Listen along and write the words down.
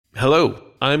Hello,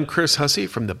 I'm Chris Hussey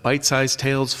from the Bite Size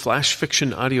Tales Flash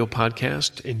Fiction audio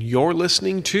podcast, and you're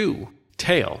listening to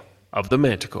Tale of the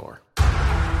Manticore.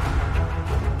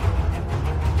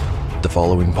 The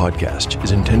following podcast is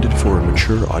intended for a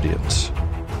mature audience.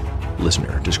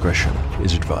 Listener discretion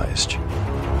is advised.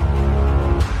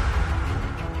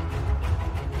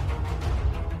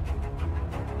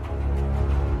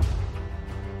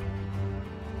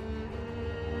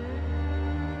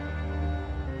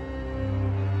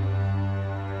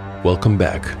 Welcome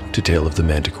back to Tale of the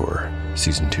Manticore,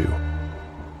 Season 2.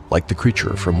 Like the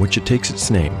creature from which it takes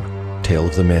its name, Tale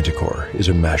of the Manticore is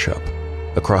a mashup,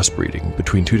 a crossbreeding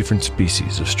between two different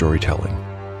species of storytelling.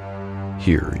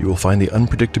 Here, you will find the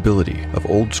unpredictability of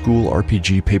old-school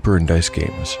RPG paper and dice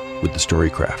games with the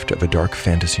storycraft of a dark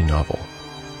fantasy novel.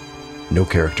 No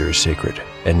character is sacred,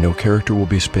 and no character will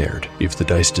be spared if the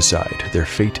dice decide their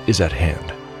fate is at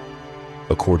hand.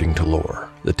 According to lore,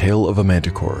 the tail of a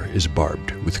manticore is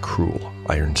barbed with cruel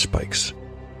iron spikes.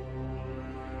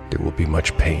 There will be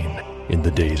much pain in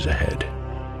the days ahead.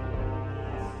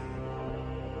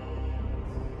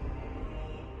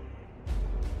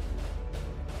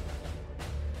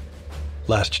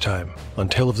 Last time on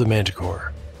Tale of the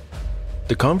Manticore.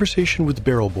 The conversation with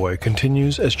Barrel Boy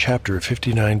continues as Chapter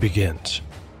 59 begins.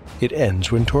 It ends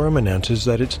when Torum announces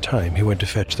that it's time he went to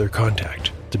fetch their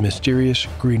contact, the mysterious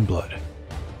Greenblood.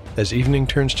 As evening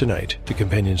turns to night, the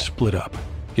companions split up.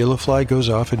 Yellowfly goes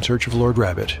off in search of Lord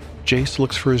Rabbit, Jace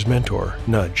looks for his mentor,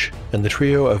 Nudge, and the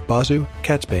trio of Bazu,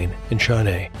 Catsbane, and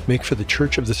Shawnee make for the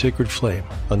Church of the Sacred Flame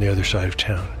on the other side of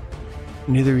town.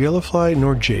 Neither Yellowfly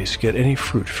nor Jace get any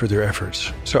fruit for their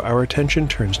efforts, so our attention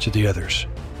turns to the others.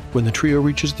 When the trio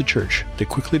reaches the church, they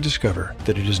quickly discover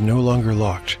that it is no longer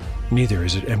locked, neither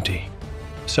is it empty.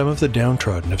 Some of the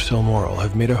downtrodden of Silmoral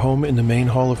have made a home in the main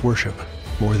hall of worship,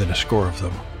 more than a score of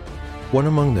them. One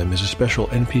among them is a special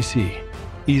NPC.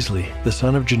 Easley, the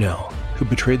son of Janelle, who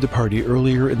betrayed the party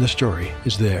earlier in the story,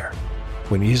 is there.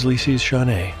 When Easley sees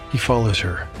Shawnee, he follows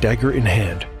her, dagger in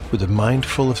hand, with a mind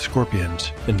full of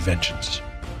scorpions and vengeance.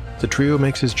 The trio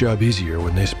makes his job easier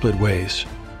when they split ways.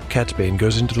 Catsbane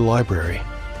goes into the library.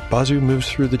 Bazu moves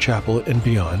through the chapel and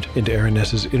beyond into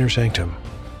Aranessa's inner sanctum.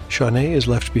 Shawnee is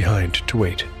left behind to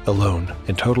wait, alone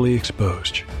and totally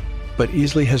exposed. But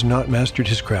Easley has not mastered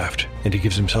his craft, and he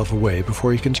gives himself away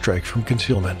before he can strike from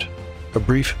concealment. A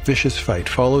brief, vicious fight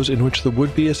follows in which the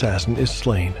would-be assassin is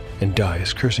slain and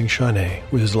dies cursing Shawnee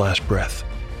with his last breath.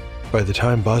 By the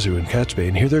time Bazu and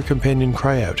Catsbane hear their companion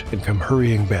cry out and come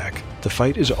hurrying back, the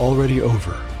fight is already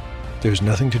over. There's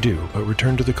nothing to do but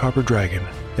return to the Copper Dragon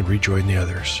and rejoin the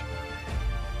others.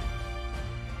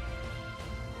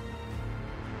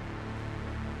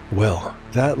 Well,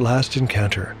 that last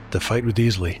encounter, the fight with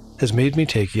Easley, has made me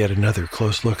take yet another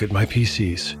close look at my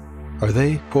PCs. Are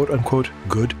they, quote-unquote,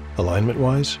 good,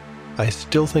 alignment-wise? I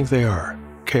still think they are.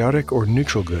 Chaotic or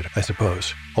neutral good, I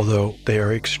suppose, although they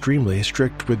are extremely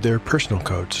strict with their personal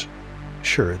codes.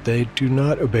 Sure, they do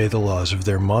not obey the laws of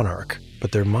their monarch,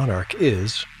 but their monarch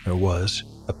is, or was,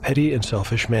 a petty and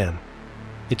selfish man.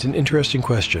 It's an interesting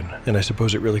question, and I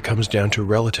suppose it really comes down to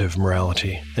relative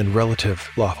morality and relative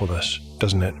lawfulness,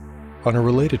 doesn't it? On a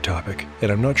related topic, and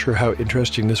I'm not sure how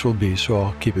interesting this will be, so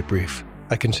I'll keep it brief.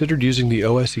 I considered using the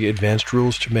OSE advanced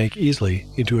rules to make Easley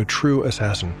into a true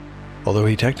assassin. Although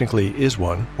he technically is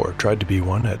one, or tried to be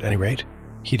one at any rate,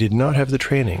 he did not have the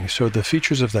training, so the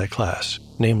features of that class,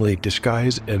 namely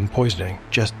disguise and poisoning,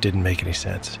 just didn't make any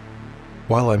sense.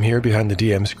 While I'm here behind the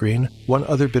DM screen, one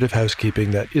other bit of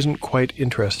housekeeping that isn't quite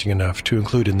interesting enough to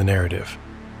include in the narrative.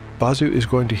 Bazu is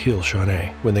going to heal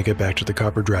Shawnee when they get back to the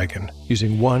Copper Dragon,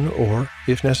 using one or,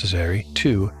 if necessary,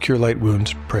 2 Cure Light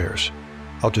Wounds prayers.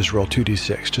 I'll just roll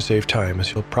 2d6 to save time, as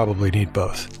he'll probably need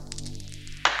both.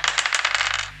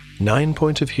 9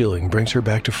 points of healing brings her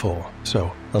back to full,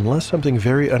 so unless something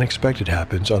very unexpected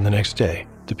happens on the next day,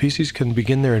 the PCs can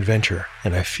begin their adventure,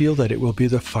 and I feel that it will be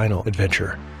the final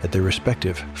adventure at their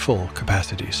respective full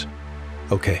capacities.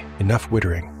 Okay, enough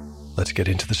wittering. Let's get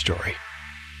into the story.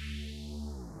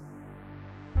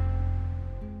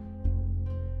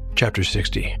 Chapter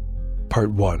 60,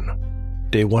 Part 1,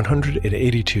 Day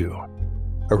 182,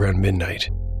 around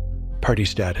midnight. Party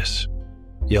status,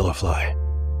 Yellowfly,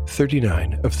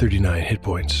 39 of 39 hit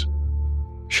points.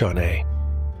 Shawnee,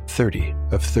 30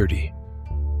 of 30.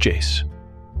 Jace,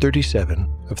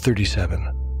 37 of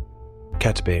 37.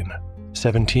 Catsbane,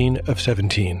 17 of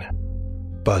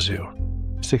 17.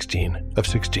 Bazu, 16 of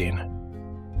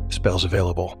 16. Spells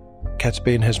available.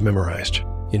 Catsbane has memorized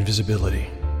Invisibility,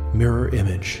 Mirror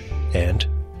Image, and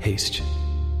Haste.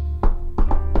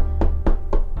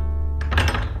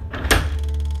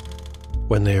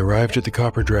 When they arrived at the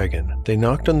Copper Dragon, they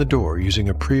knocked on the door using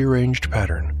a pre-arranged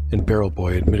pattern, and Barrel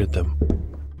Boy admitted them.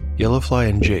 Yellowfly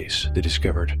and Jace, they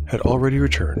discovered, had already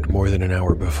returned more than an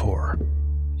hour before.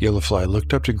 Yellowfly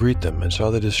looked up to greet them and saw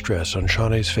the distress on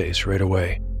Shawnee's face right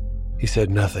away. He said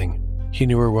nothing. He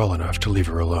knew her well enough to leave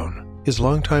her alone. His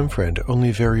longtime friend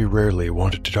only very rarely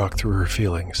wanted to talk through her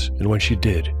feelings, and when she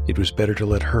did, it was better to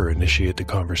let her initiate the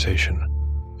conversation.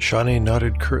 Shawnee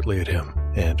nodded curtly at him,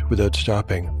 and, without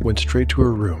stopping, went straight to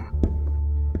her room.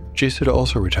 Jace had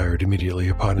also retired immediately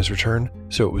upon his return,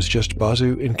 so it was just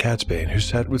Bazoo and Catsbane who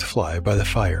sat with Fly by the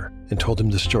fire and told him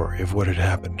the story of what had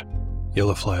happened.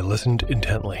 Yellowfly listened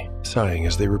intently, sighing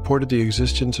as they reported the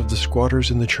existence of the squatters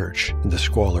in the church and the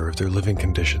squalor of their living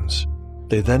conditions.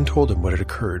 They then told him what had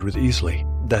occurred with Easley.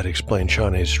 That explained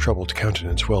Shawnee's troubled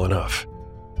countenance well enough.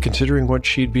 Considering what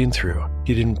she'd been through,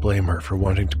 he didn't blame her for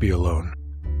wanting to be alone.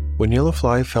 When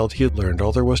Yellowfly felt he had learned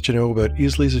all there was to know about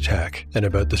Easley's attack and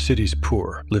about the city's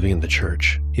poor living in the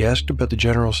church, he asked about the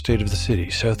general state of the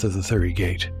city south of the 30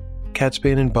 Gate.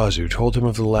 Catsbane and Bazoo told him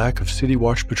of the lack of city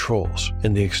watch patrols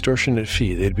and the extortionate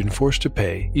fee they'd been forced to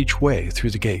pay each way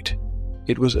through the gate.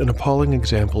 It was an appalling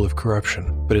example of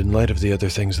corruption, but in light of the other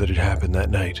things that had happened that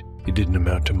night, it didn't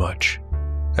amount to much.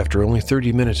 After only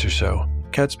 30 minutes or so,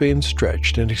 Catsbane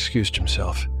stretched and excused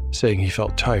himself, saying he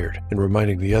felt tired and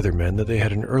reminding the other men that they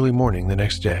had an early morning the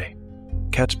next day.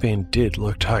 Catsbane did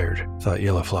look tired, thought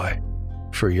Yellowfly.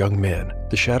 For a young man,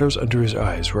 the shadows under his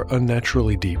eyes were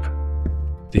unnaturally deep.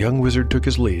 The young wizard took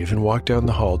his leave and walked down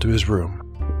the hall to his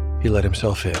room. He let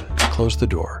himself in, closed the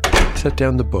door, set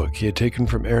down the book he had taken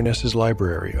from Ernest's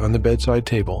library on the bedside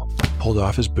table, pulled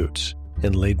off his boots,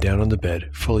 and laid down on the bed,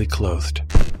 fully clothed.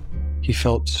 He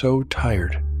felt so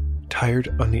tired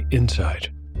on the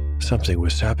inside. Something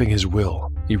was sapping his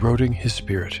will, eroding his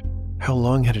spirit. How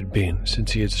long had it been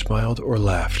since he had smiled or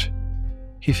laughed?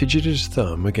 He fidgeted his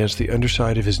thumb against the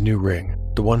underside of his new ring,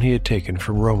 the one he had taken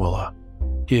from Romola.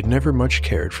 He had never much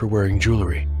cared for wearing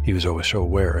jewelry. He was always so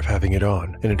aware of having it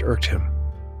on, and it irked him.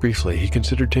 Briefly, he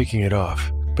considered taking it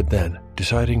off, but then,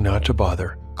 deciding not to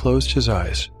bother, closed his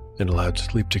eyes and allowed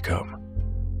sleep to come.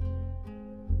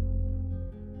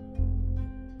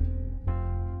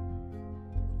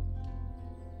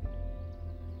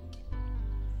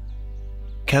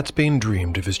 Catsbane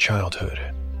dreamed of his childhood.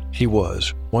 He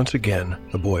was, once again,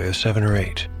 a boy of 7 or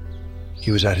 8. He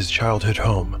was at his childhood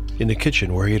home, in the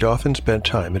kitchen where he had often spent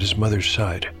time at his mother's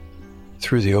side.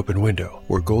 Through the open window,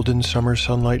 where golden summer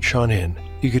sunlight shone in,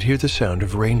 he could hear the sound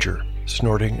of Ranger,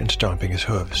 snorting and stomping his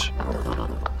hooves.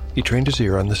 He trained his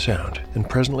ear on the sound, and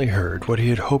presently heard what he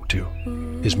had hoped to,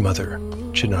 his mother,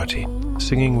 Chinati,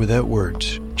 singing without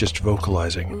words, just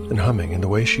vocalizing and humming in the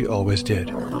way she always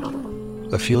did.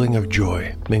 A feeling of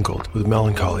joy, mingled with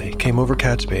melancholy, came over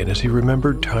Catsbane as he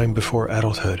remembered time before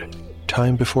adulthood,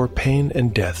 time before pain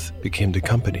and death became the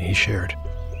company he shared.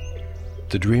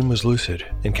 The dream was lucid,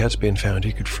 and Catsbane found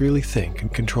he could freely think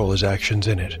and control his actions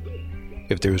in it.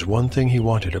 If there was one thing he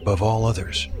wanted above all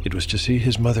others, it was to see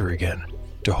his mother again,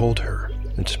 to hold her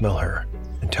and smell her,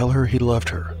 and tell her he loved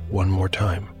her one more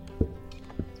time.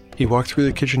 He walked through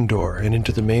the kitchen door and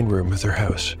into the main room of their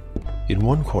house. In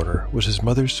one corner was his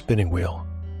mother's spinning wheel.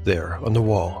 There, on the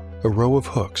wall, a row of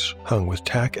hooks hung with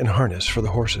tack and harness for the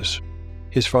horses.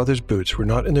 His father's boots were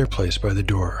not in their place by the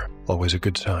door, always a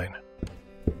good sign.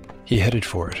 He headed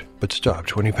for it, but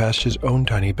stopped when he passed his own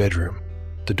tiny bedroom.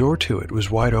 The door to it was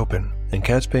wide open, and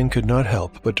Catsbane could not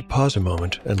help but to pause a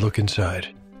moment and look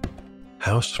inside.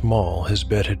 How small his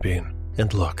bed had been,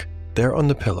 and look, there on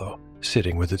the pillow,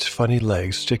 sitting with its funny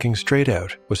legs sticking straight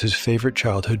out, was his favorite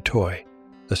childhood toy,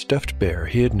 a stuffed bear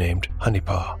he had named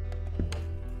Honeypaw.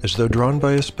 As though drawn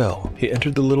by a spell, he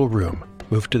entered the little room,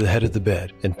 moved to the head of the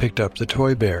bed, and picked up the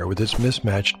toy bear with its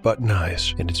mismatched button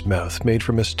eyes and its mouth made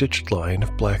from a stitched line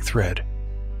of black thread.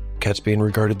 Catsbane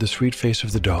regarded the sweet face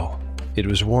of the doll. It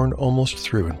was worn almost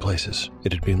through in places.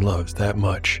 It had been loved that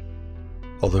much.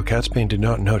 Although Catsbane did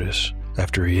not notice,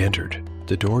 after he entered,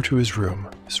 the door to his room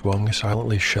swung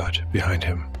silently shut behind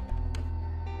him.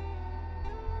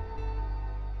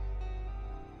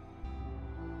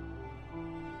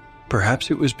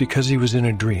 Perhaps it was because he was in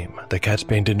a dream that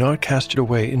Catsbane did not cast it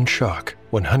away in shock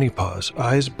when Honeypaw's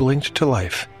eyes blinked to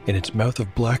life and its mouth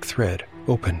of black thread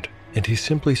opened, and he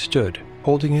simply stood,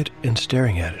 holding it and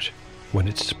staring at it, when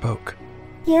it spoke.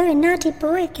 "You're a naughty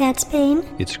boy, Catsbane,"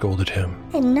 it scolded him.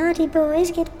 "and naughty boys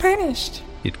get punished."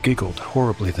 It giggled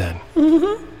horribly then.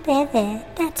 There,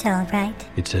 that's all right,"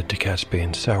 it said to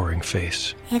Catsbane's souring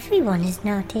face. "Everyone is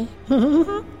naughty."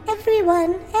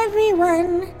 Everyone.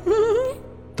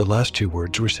 The last 2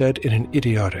 words were said in an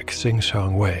idiotic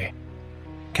sing-song way.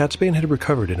 Catsbane had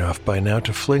recovered enough by now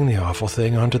to fling the awful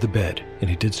thing onto the bed, and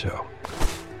he did so.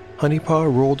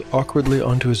 Honeypaw rolled awkwardly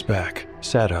onto his back,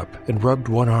 sat up, and rubbed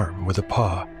one arm with a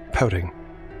paw, pouting.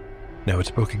 Now it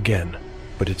spoke again,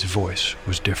 but its voice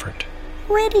was different.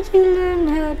 Where did you learn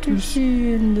how to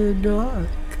see in the dark,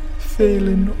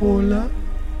 Phelan Ola?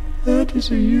 That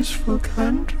is a useful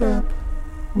cantrip.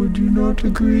 Would you not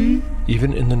agree?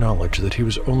 Even in the knowledge that he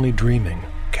was only dreaming,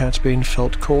 Catsbane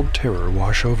felt cold terror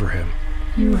wash over him.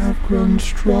 You have grown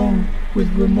strong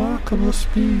with remarkable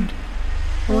speed.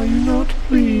 Are you not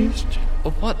pleased?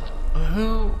 What?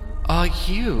 Who are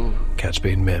you?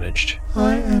 Catsbane managed.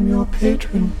 I am your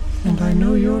patron, and I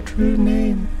know your true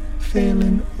name,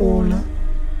 Phelan Ola.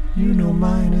 You know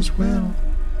mine as well.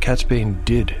 Catsbane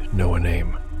did know a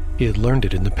name. He had learned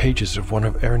it in the pages of one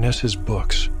of Ernest's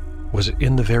books. Was it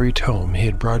in the very tome he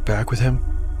had brought back with him?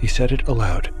 He said it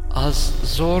aloud.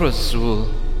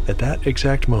 Azorazul. At that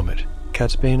exact moment,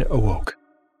 Catsbane awoke.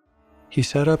 He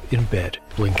sat up in bed,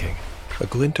 blinking. A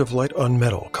glint of light on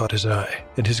metal caught his eye,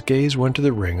 and his gaze went to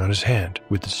the ring on his hand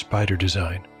with the spider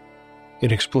design.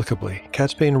 Inexplicably,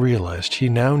 Catsbane realized he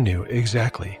now knew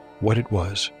exactly what it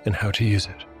was and how to use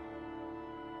it.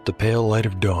 The pale light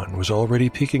of dawn was already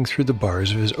peeking through the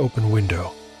bars of his open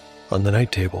window. On the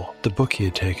night table, the book he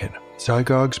had taken,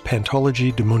 Zygog's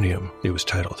Pantology Demonium, it was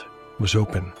titled, was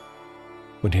open.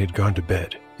 When he had gone to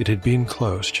bed, it had been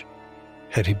closed.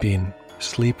 Had he been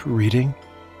sleep reading?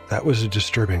 That was a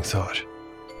disturbing thought.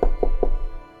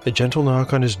 A gentle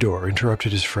knock on his door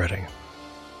interrupted his fretting.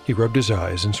 He rubbed his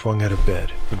eyes and swung out of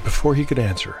bed, but before he could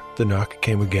answer, the knock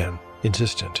came again,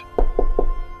 insistent.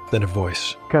 Then a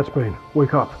voice. Catsbane,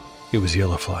 wake up. It was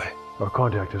Yellowfly. Our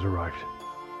contact has arrived.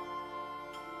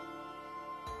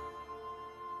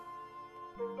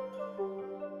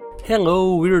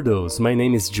 Hello weirdos, my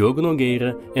name is Diogo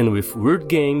Nogueira, and with Weird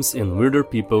Games and Weirder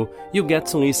People, you get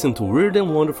to listen to weird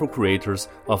and wonderful creators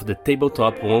of the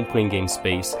tabletop role-playing game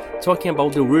space, talking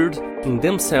about the weird in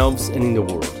themselves and in the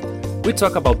world. We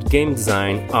talk about game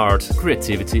design, art,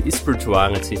 creativity,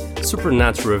 spirituality,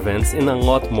 supernatural events, and a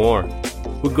lot more.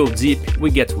 We go deep, we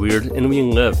get weird, and we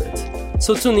love it.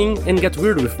 So tune in and get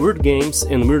weird with Weird Games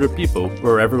and Weirder People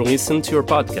wherever you listen to your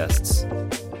podcasts.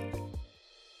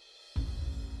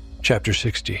 Chapter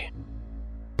 60.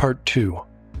 Part 2.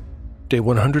 Day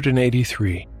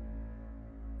 183.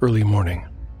 Early morning.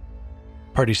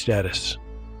 Party status.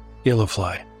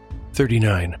 Yellowfly,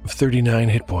 39 of 39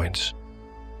 hit points.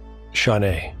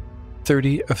 Shanae,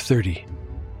 30 of 30.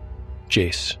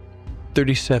 Jace,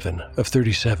 37 of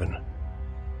 37.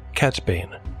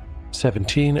 Catsbane,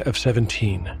 17 of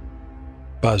 17.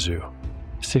 Bazu,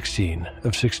 16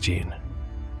 of 16.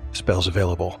 Spells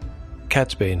available.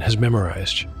 Catsbane has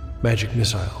memorized Magic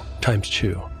Missile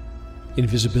 ×2,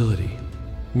 Invisibility,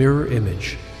 Mirror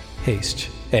Image, Haste,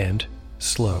 and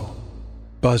Slow.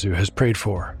 Bazu has prayed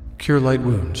for Cure Light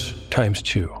Wounds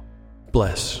 ×2,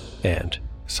 Bless, and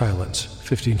Silence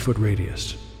 15-foot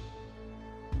radius.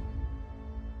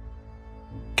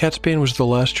 Catsbane was the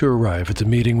last to arrive at the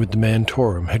meeting with the man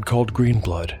Torum had called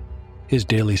Greenblood. His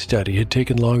daily study had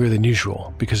taken longer than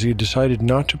usual because he had decided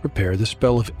not to prepare the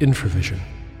spell of infravision,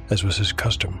 as was his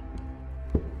custom.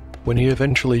 When he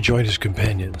eventually joined his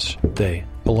companions, they,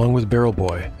 along with Barrel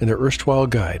Boy and their erstwhile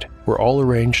guide, were all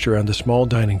arranged around the small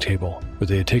dining table where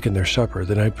they had taken their supper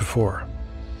the night before.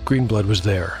 Greenblood was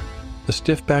there. A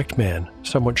stiff-backed man,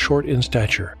 somewhat short in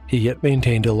stature, he yet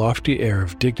maintained a lofty air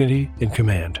of dignity and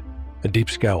command. A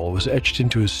deep scowl was etched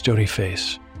into his stony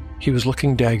face. He was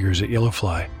looking daggers at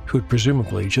Yellowfly, who had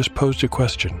presumably just posed a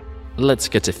question. Let's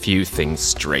get a few things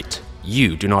straight.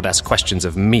 You do not ask questions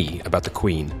of me about the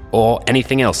Queen, or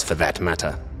anything else for that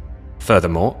matter.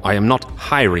 Furthermore, I am not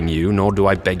hiring you, nor do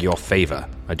I beg your favor.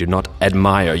 I do not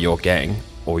admire your gang,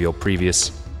 or your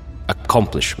previous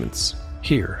accomplishments.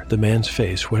 Here, the man's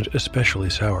face went especially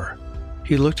sour.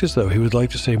 He looked as though he would like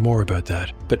to say more about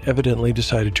that, but evidently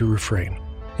decided to refrain.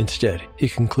 Instead, he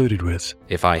concluded with,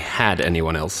 If I had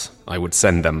anyone else, I would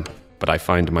send them, but I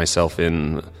find myself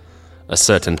in a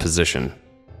certain position.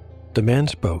 The man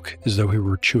spoke as though he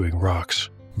were chewing rocks.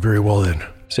 Very well then,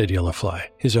 said Yellowfly,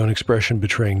 his own expression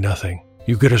betraying nothing.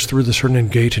 You get us through the Cernan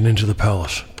Gate and into the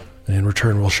palace, and in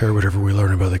return we'll share whatever we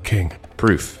learn about the king.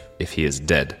 Proof, if he is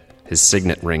dead. His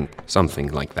signet ring,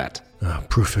 something like that.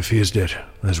 Proof if he is dead,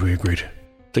 as we agreed.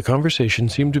 The conversation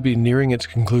seemed to be nearing its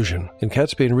conclusion, and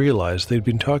Catsbane realized they'd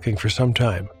been talking for some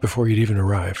time before he'd even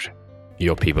arrived.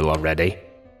 Your people are ready?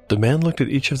 The man looked at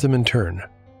each of them in turn.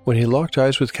 When he locked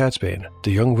eyes with Catsbane,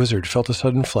 the young wizard felt a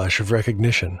sudden flash of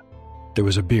recognition. There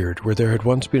was a beard where there had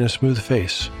once been a smooth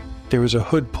face. There was a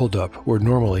hood pulled up where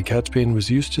normally Catsbane was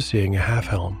used to seeing a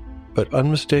half-helm. But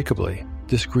unmistakably,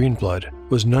 This Greenblood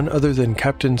was none other than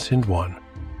Captain Sindwan.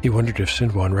 He wondered if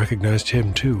Sindwan recognized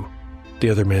him too. The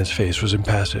other man's face was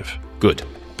impassive. Good.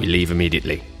 We leave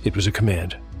immediately. It was a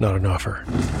command, not an offer.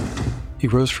 He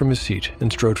rose from his seat and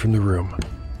strode from the room.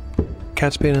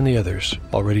 Catsbane and the others,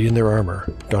 already in their armor,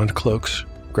 donned cloaks,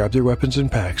 grabbed their weapons and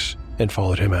packs, and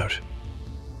followed him out.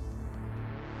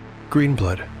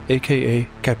 Greenblood, aka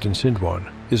Captain Sindwan,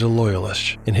 is a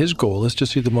loyalist, and his goal is to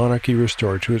see the monarchy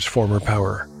restored to its former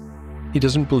power. He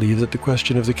doesn't believe that the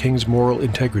question of the king's moral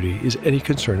integrity is any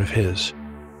concern of his.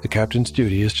 The captain's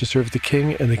duty is to serve the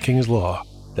king and the king's law.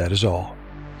 That is all.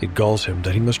 It galls him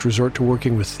that he must resort to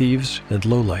working with thieves and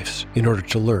lowlifes in order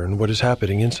to learn what is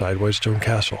happening inside Whitestone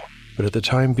Castle, but at the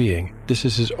time being, this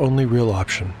is his only real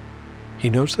option. He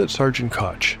notes that Sergeant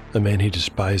Koch, a man he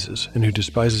despises and who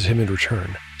despises him in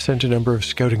return, sent a number of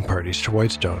scouting parties to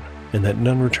Whitestone, and that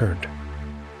none returned.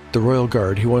 The Royal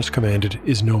Guard he once commanded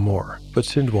is no more, but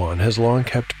Sindwan has long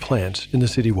kept plants in the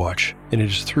City Watch, and it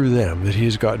is through them that he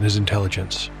has gotten his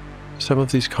intelligence. Some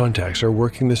of these contacts are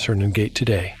working the Cernan Gate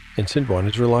today, and Sindwan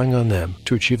is relying on them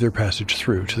to achieve their passage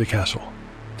through to the castle.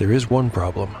 There is one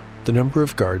problem. The number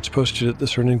of guards posted at the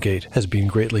Cernan Gate has been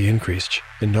greatly increased,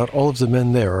 and not all of the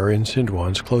men there are in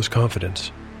Sindwan's close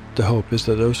confidence. The hope is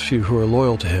that those few who are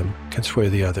loyal to him can sway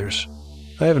the others.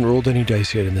 I haven't rolled any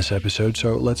dice yet in this episode,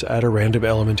 so let's add a random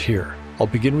element here. I'll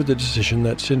begin with the decision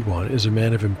that Sindwan is a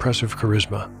man of impressive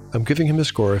charisma. I'm giving him a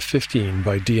score of 15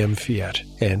 by DM Fiat,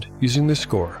 and, using this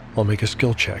score, I'll make a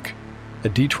skill check. A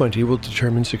d20 will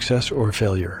determine success or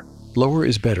failure. Lower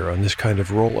is better on this kind of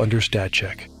roll under stat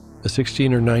check. A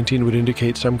 16 or 19 would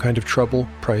indicate some kind of trouble,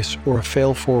 price, or a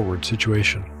fail-forward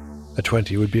situation. A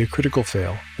 20 would be a critical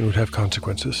fail and would have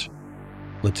consequences.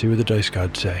 Let's see what the dice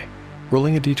gods say.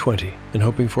 Rolling a d20 and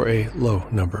hoping for a low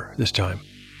number this time.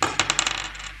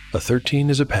 A 13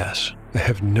 is a pass. I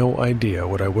have no idea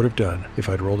what I would have done if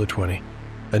I'd rolled a 20.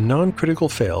 A non-critical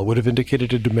fail would have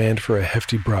indicated a demand for a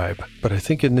hefty bribe, but I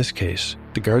think in this case,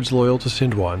 the guards loyal to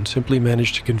Sindwan simply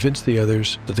managed to convince the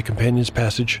others that the companion's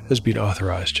passage has been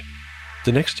authorized.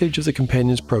 The next stage of the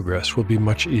companion's progress will be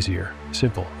much easier.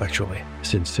 Simple, actually,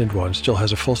 since Sindwan still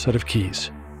has a full set of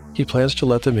keys. He plans to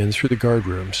let them in through the guard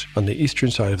rooms on the eastern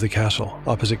side of the castle,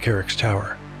 opposite Carrick's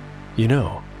Tower. You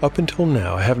know, up until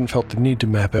now I haven't felt the need to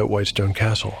map out Whitestone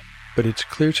Castle, but it's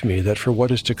clear to me that for what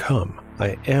is to come,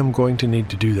 I am going to need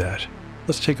to do that.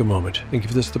 Let's take a moment and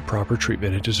give this the proper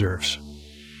treatment it deserves.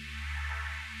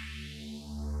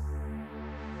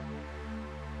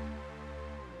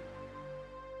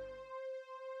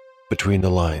 Between the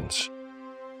lines.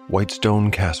 Whitestone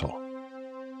Castle.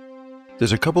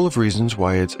 There's a couple of reasons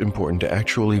why it's important to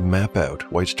actually map out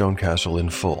Whitestone Castle in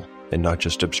full, and not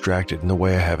just abstract it in the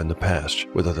way I have in the past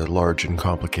with other large and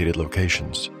complicated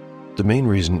locations. The main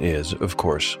reason is, of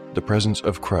course, the presence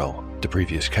of Krell, the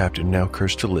previous captain now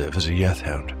cursed to live as a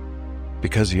Yethhound.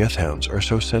 Because Yethhounds are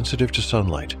so sensitive to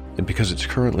sunlight, and because it's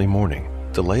currently morning,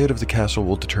 the layout of the castle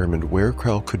will determine where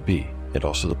Krell could be, and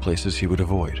also the places he would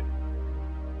avoid.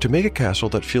 To make a castle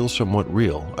that feels somewhat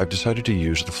real, I've decided to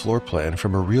use the floor plan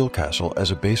from a real castle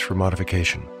as a base for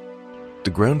modification.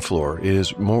 The ground floor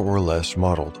is more or less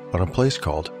modeled on a place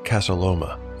called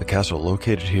Casaloma, a castle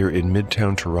located here in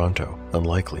Midtown Toronto,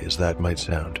 unlikely as that might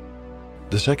sound.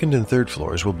 The second and third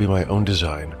floors will be my own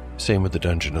design, same with the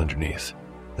dungeon underneath.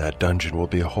 That dungeon will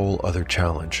be a whole other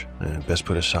challenge, and best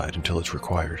put aside until it's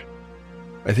required.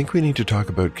 I think we need to talk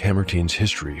about Camertine's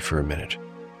history for a minute.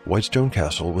 Whitestone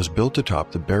Castle was built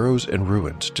atop the barrows and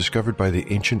ruins discovered by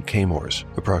the ancient Caymores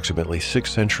approximately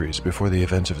 6 centuries before the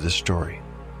events of this story.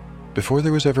 Before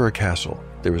there was ever a castle,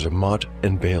 there was a motte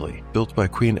and bailey built by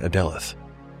Queen Adelith.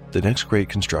 The next great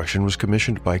construction was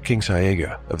commissioned by King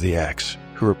Saega of the Axe,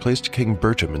 who replaced King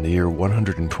Bertum in the year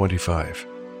 125.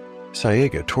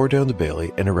 Saega tore down the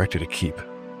bailey and erected a keep.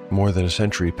 More than a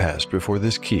century passed before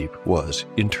this keep was,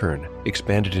 in turn,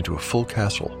 expanded into a full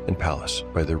castle and palace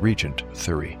by the regent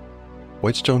Thury.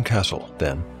 Whitestone Castle,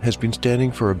 then, has been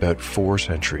standing for about 4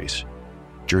 centuries.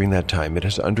 During that time, it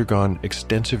has undergone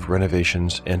extensive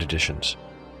renovations and additions.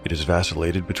 It has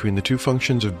vacillated between the two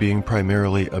functions of being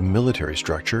primarily a military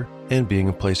structure and being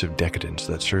a place of decadence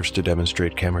that serves to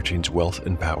demonstrate Camertine's wealth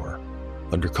and power.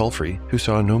 Under Culfrey, who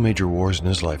saw no major wars in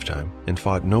his lifetime and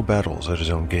fought no battles at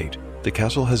his own gate, the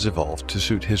castle has evolved to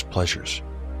suit his pleasures.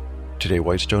 Today,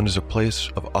 Whitestone is a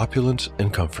place of opulence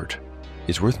and comfort.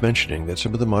 It's worth mentioning that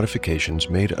some of the modifications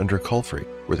made under Culfrey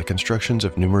were the constructions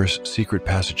of numerous secret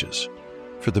passages.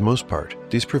 For the most part,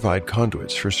 these provide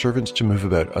conduits for servants to move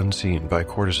about unseen by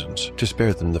courtesans to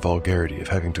spare them the vulgarity of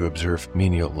having to observe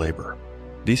menial labor.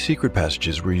 These secret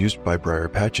passages were used by Briar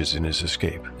Patches in his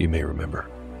escape, you may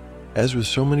remember. As with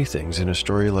so many things in a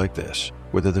story like this,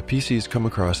 whether the PCs come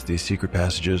across these secret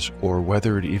passages or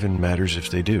whether it even matters if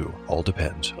they do, all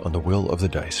depends on the will of the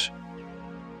dice.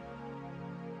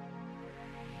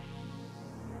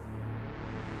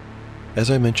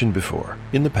 As I mentioned before,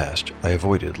 in the past, I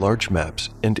avoided large maps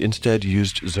and instead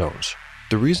used zones.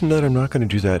 The reason that I'm not going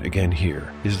to do that again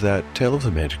here is that Tale of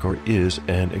the Manticore is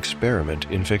an experiment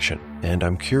in fiction, and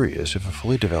I'm curious if a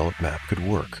fully developed map could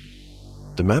work.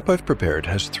 The map I've prepared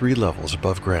has 3 levels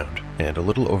above ground and a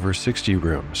little over 60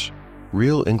 rooms.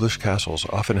 Real English castles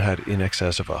often had in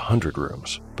excess of 100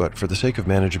 rooms, but for the sake of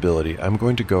manageability, I'm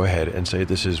going to go ahead and say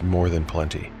this is more than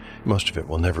plenty. Most of it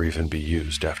will never even be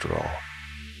used after all.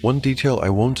 One detail I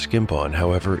won't skimp on,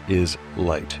 however, is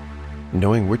light.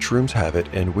 Knowing which rooms have it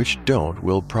and which don't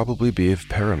will probably be of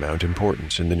paramount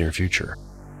importance in the near future.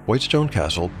 Whitestone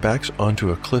Castle backs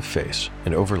onto a cliff face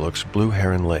and overlooks Blue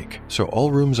Heron Lake, so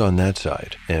all rooms on that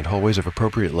side, and hallways of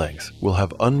appropriate length, will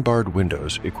have unbarred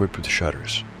windows equipped with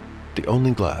shutters. The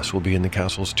only glass will be in the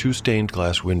castle's 2 stained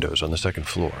glass windows on the 2nd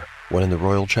floor, one in the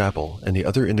Royal Chapel and the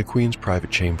other in the Queen's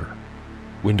private chamber.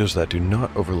 Windows that do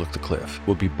not overlook the cliff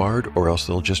will be barred, or else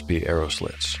they'll just be arrow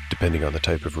slits, depending on the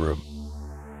type of room.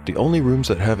 The only rooms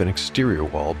that have an exterior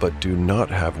wall but do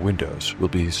not have windows will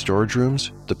be storage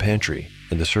rooms, the pantry,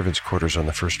 and the servants' quarters on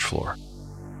the 1st floor.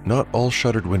 Not all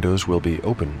shuttered windows will be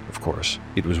open, of course.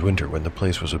 It was winter when the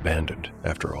place was abandoned,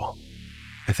 after all.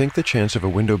 I think the chance of a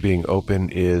window being open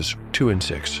is 2 in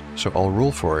 6, so I'll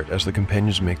roll for it as the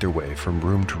companions make their way from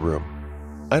room to room.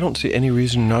 I don't see any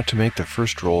reason not to make the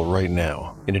first roll right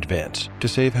now, in advance, to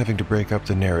save having to break up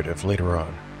the narrative later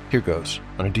on. Here goes,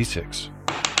 on a d6.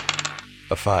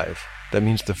 A 5. That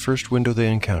means the first window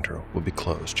they encounter will be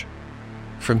closed.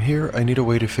 From here, I need a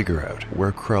way to figure out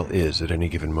where Krell is at any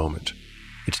given moment.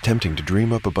 It's tempting to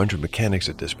dream up a bunch of mechanics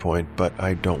at this point, but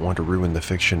I don't want to ruin the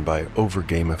fiction by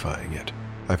over-gamifying it.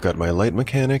 I've got my light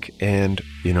mechanic and,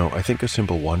 I think a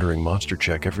simple wandering monster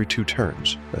check every 2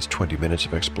 turns, that's 20 minutes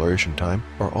of exploration time,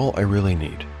 are all I really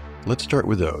need. Let's start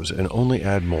with those and only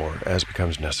add more as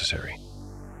becomes necessary.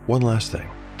 One last thing.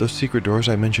 Those secret doors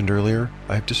I mentioned earlier,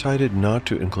 I've decided not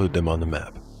to include them on the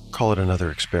map. Call it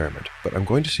another experiment, but I'm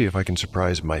going to see if I can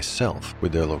surprise myself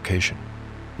with their location.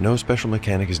 No special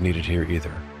mechanic is needed here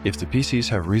either. If the PCs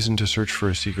have reason to search for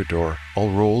a secret door, I'll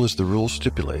roll as the rules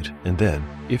stipulate, and then,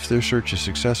 if their search is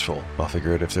successful, I'll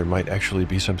figure out if there might actually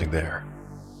be something there.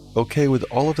 Okay, with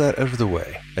all of that out of the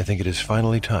way, I think it is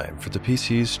finally time for the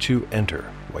PCs to enter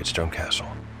Whitestone Castle.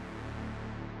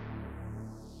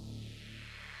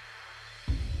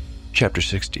 Chapter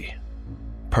 60,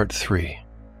 Part 3,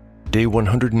 Day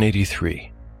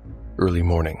 183, Early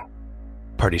Morning.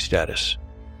 Party Status.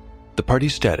 The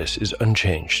party's status is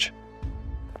unchanged.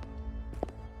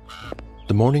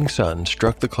 The morning sun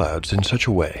struck the clouds in such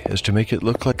a way as to make it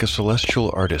look like a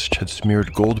celestial artist had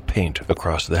smeared gold paint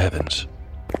across the heavens.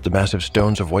 The massive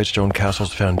stones of Whitestone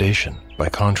Castle's foundation, by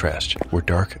contrast, were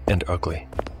dark and ugly.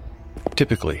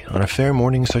 Typically, on a fair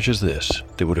morning such as this,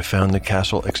 they would have found the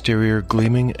castle exterior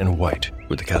gleaming and white,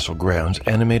 with the castle grounds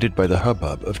animated by the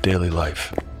hubbub of daily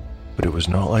life. But it was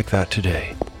not like that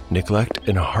today. Neglect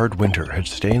and a hard winter had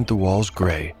stained the walls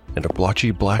gray, and a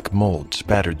blotchy black mold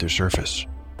spattered their surface.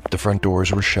 The front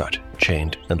doors were shut,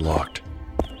 chained, and locked.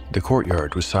 The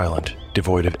courtyard was silent,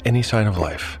 devoid of any sign of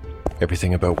life.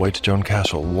 Everything about Whitestone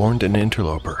Castle warned an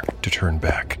interloper to turn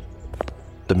back.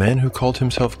 The man who called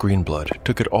himself Greenblood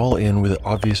took it all in with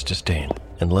obvious disdain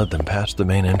and led them past the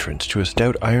main entrance to a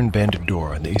stout iron-banded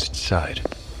door on the east side.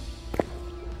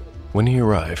 When he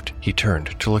arrived, he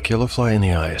turned to look Yellowfly in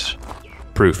the eyes.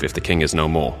 Proof if the king is no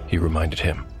more, he reminded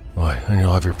him. Why, and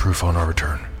you'll have your proof on our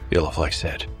return, Yellowfly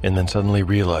said, and then suddenly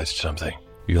realized something.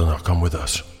 You'll not come with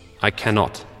us. I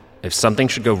cannot. If something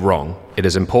should go wrong, it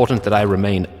is important that I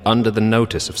remain under the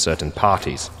notice of certain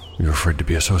parties. You're afraid to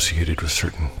be associated with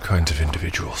certain kinds of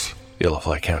individuals,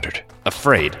 Yellowfly countered.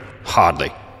 Afraid?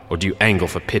 Hardly. Or do you angle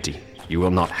for pity? You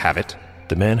will not have it.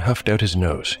 The man huffed out his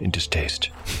nose in distaste.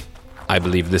 I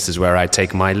believe this is where I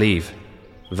take my leave.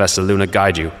 Vessaluna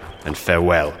guide you, and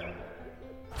farewell.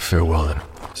 Farewell then,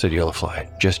 said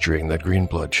Yellowfly, gesturing that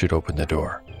Greenblood should open the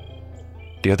door.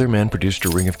 The other man produced a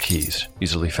ring of keys,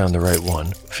 easily found the right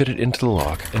one, fitted into the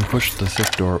lock, and pushed the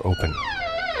thick door open.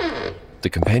 The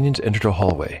companions entered a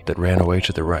hallway that ran away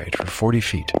to the right for 40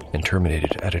 feet and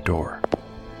terminated at a door.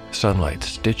 Sunlight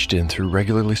stitched in through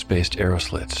regularly spaced arrow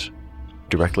slits.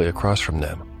 Directly across from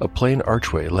them, a plain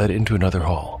archway led into another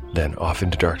hall, then off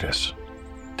into darkness.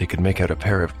 They could make out a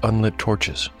pair of unlit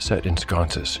torches set in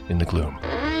sconces in the gloom.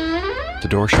 The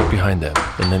door shut behind them,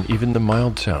 and then even the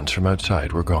mild sounds from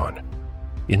outside were gone.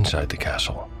 Inside the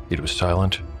castle, it was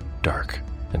silent, dark,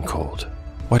 and cold.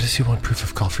 Why does he want proof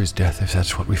of Calfrey's death if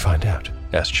that's what we find out?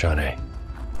 Asked Shawnee.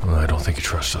 Well, I don't think he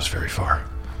trusts us very far.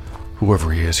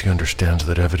 Whoever he is, he understands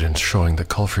that evidence showing that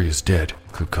Calfrey is dead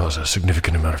could cause a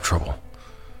significant amount of trouble.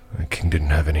 The king didn't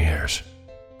have any heirs.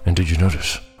 And did you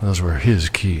notice? Those were his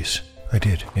keys. I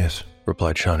did, yes,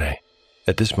 replied Shawnee.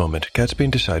 At this moment,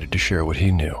 Catsbane decided to share what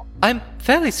he knew. I'm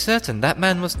fairly certain that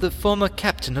man was the former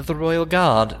captain of the Royal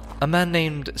Guard, a man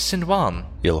named Sinwan.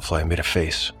 Yellowfly made a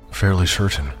face. Fairly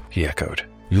certain, he echoed.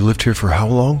 You lived here for how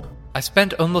long? I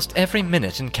spent almost every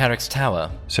minute in Carrick's Tower,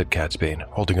 said Catsbane,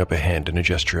 holding up a hand in a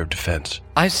gesture of defense.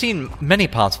 I've seen many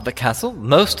parts of the castle,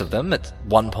 most of them at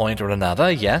one point or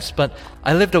another, yes, but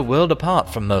I lived a world apart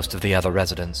from most of the other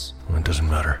residents. It doesn't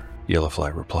matter,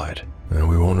 Yellowfly replied. And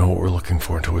we won't know what we're looking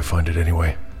for until we find it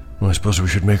anyway. Well, I suppose we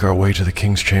should make our way to the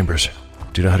king's chambers.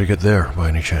 Do you know how to get there, by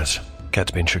any chance?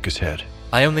 Catsbane shook his head.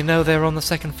 I only know they're on the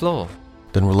second floor.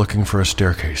 Then we're looking for a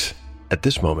staircase. At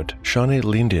this moment, Shawnee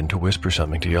leaned in to whisper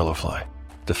something to Yellowfly.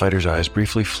 The fighter's eyes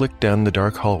briefly flicked down the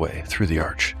dark hallway through the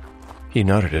arch. He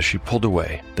nodded as she pulled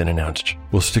away, then announced,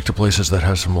 We'll stick to places that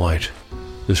have some light.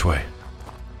 This way.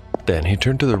 Then he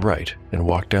turned to the right and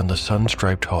walked down the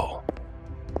sun-striped hall.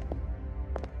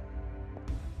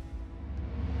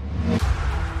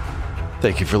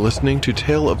 Thank you for listening to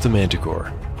Tale of the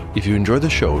Manticore. If you enjoy the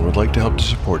show and would like to help to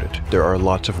support it, there are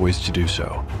lots of ways to do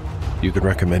so. You can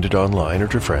recommend it online or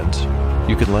to friends.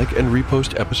 You can like and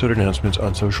repost episode announcements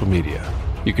on social media.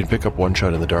 You can pick up One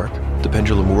Shot in the Dark, the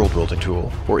Pendulum World Building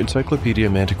Tool, or Encyclopedia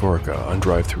Manticorica on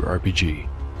DriveThruRPG.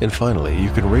 And finally,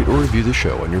 you can rate or review the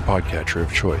show on your podcatcher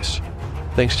of choice.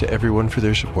 Thanks to everyone for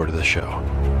their support of the show.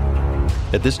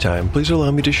 At this time, please allow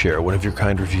me to share one of your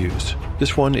kind reviews.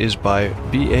 This one is by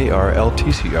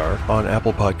BARLTCR on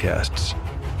Apple Podcasts.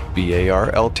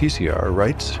 BARLTCR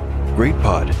writes, Great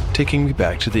pod, taking me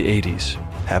back to the 80s.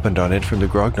 Happened on it from the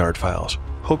Grognard files.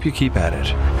 Hope you keep at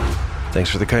it. Thanks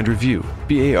for the kind review,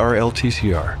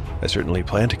 BARLTCR. I certainly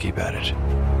plan to keep at it.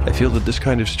 I feel that this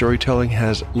kind of storytelling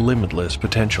has limitless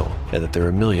potential, and that there are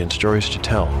a million stories to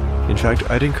tell. In fact,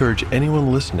 I'd encourage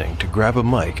anyone listening to grab a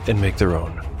mic and make their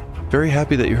own. Very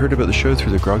happy that you heard about the show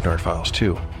through the Grognard files,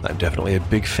 too. I'm definitely a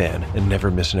big fan and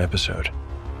never miss an episode.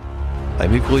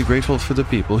 I'm equally grateful for the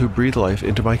people who breathe life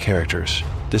into my characters.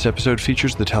 This episode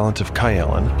features the talents of Kai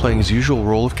Allen, playing his usual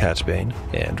role of Catsbane,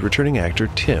 and returning actor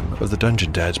Tim of the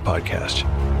Dungeon Dads podcast.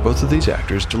 Both of these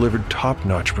actors delivered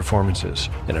top-notch performances,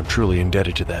 and I'm truly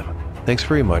indebted to them. Thanks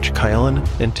very much, Kai Allen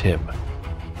and Tim.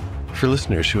 For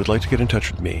listeners who would like to get in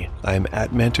touch with me, I am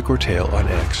at Manticore Tale on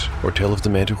X, or Tale of the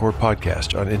Manticore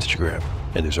Podcast on Instagram,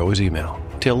 and there's always email,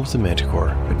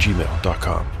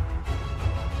 taleofthemanticore@gmail.com.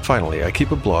 Finally, I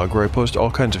keep a blog where I post all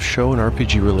kinds of show and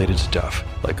RPG-related stuff,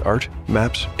 like art,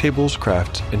 maps, tables,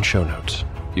 crafts, and show notes.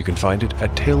 You can find it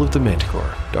at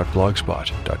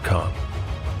taleofthemanticore.blogspot.com.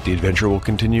 The adventure will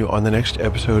continue on the next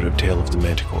episode of Tale of the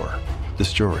Manticore, the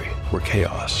story where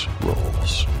chaos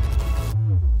rolls.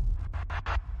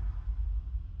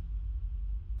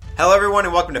 Hello everyone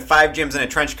and welcome to 5 Gems in a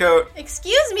Trench Coat.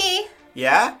 Excuse me?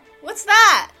 Yeah? What's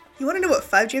that? You want to know what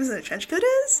 5 Gems in a Trench Coat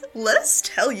is? Let us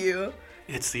tell you.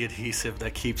 It's the adhesive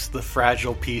that keeps the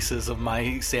fragile pieces of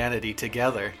my sanity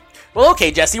together. Well, okay,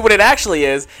 Jesse, what it actually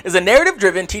is a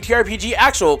narrative-driven TTRPG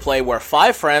actual play where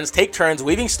 5 friends take turns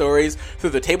weaving stories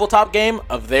through the tabletop game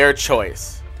of their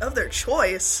choice. Of their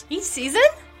choice? Each season?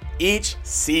 Each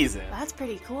season. That's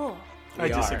pretty cool. I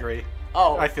disagree.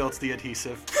 Oh. I feel it's the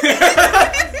adhesive.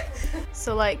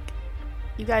 So, like,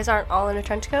 you guys aren't all in a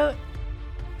trench coat?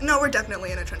 No, we're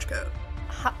definitely in a trench coat.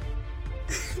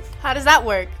 How does that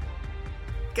work?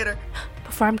 Get her.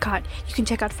 Before I'm caught, you can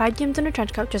check out 5 Gems in a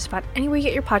Trench Coat just about anywhere you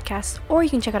get your podcasts, or you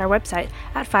can check out our website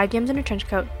at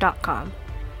 5gemsinatrenchcoat.com.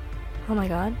 Oh my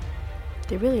god,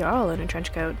 they really are all in a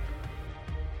trench coat.